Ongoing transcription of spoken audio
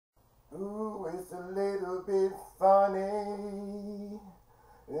Ooh, it's a little bit funny,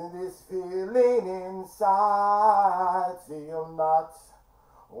 this feeling inside. See, I'm not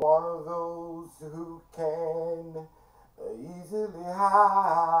one of those who can easily hide.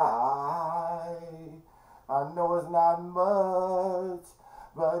 I know it's not much,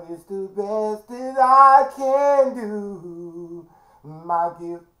 but it's the best that I can do. My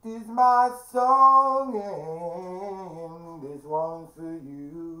gift is my song, and this one's for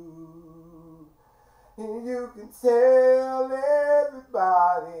you. And you can tell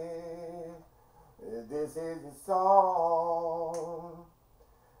everybody this is a song.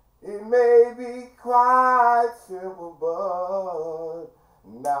 It may be quite simple, but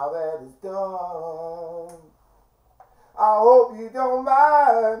now that it's done, I hope you don't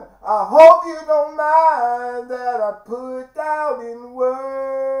mind. I hope you don't mind that I put down in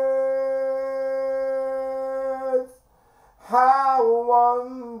words how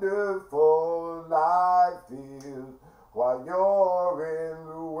wonderful life is while you're in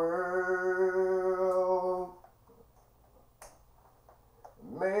the world.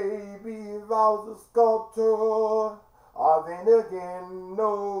 Maybe if I was a sculptor, or then again,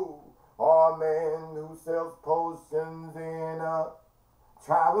 no, or a man who sells potions in a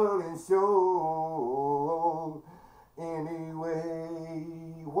traveling show.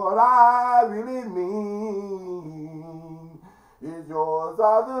 Anyway, what I really mean is yours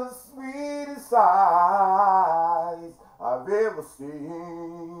are the sweetest eyes I've ever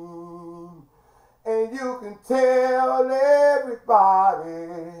seen. And you can tell everybody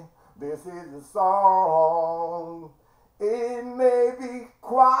this is a song. It may be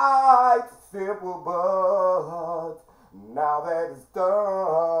quite simple, but now that it's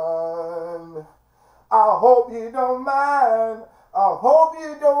done, I hope you don't mind. I hope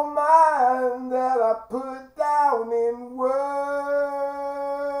you don't mind that I put down in words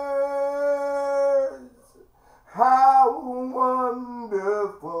how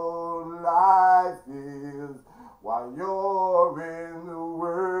wonderful life is while you're in the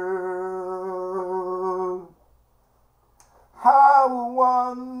world. How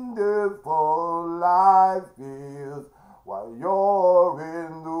wonderful life is while you're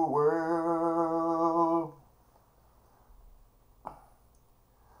in the world.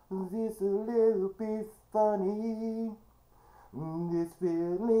 This a little bit funny, this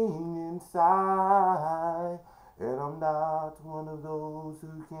feeling inside. And I'm not one of those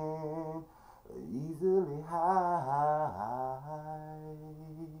who can easily hide.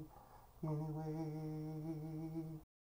 Anyway.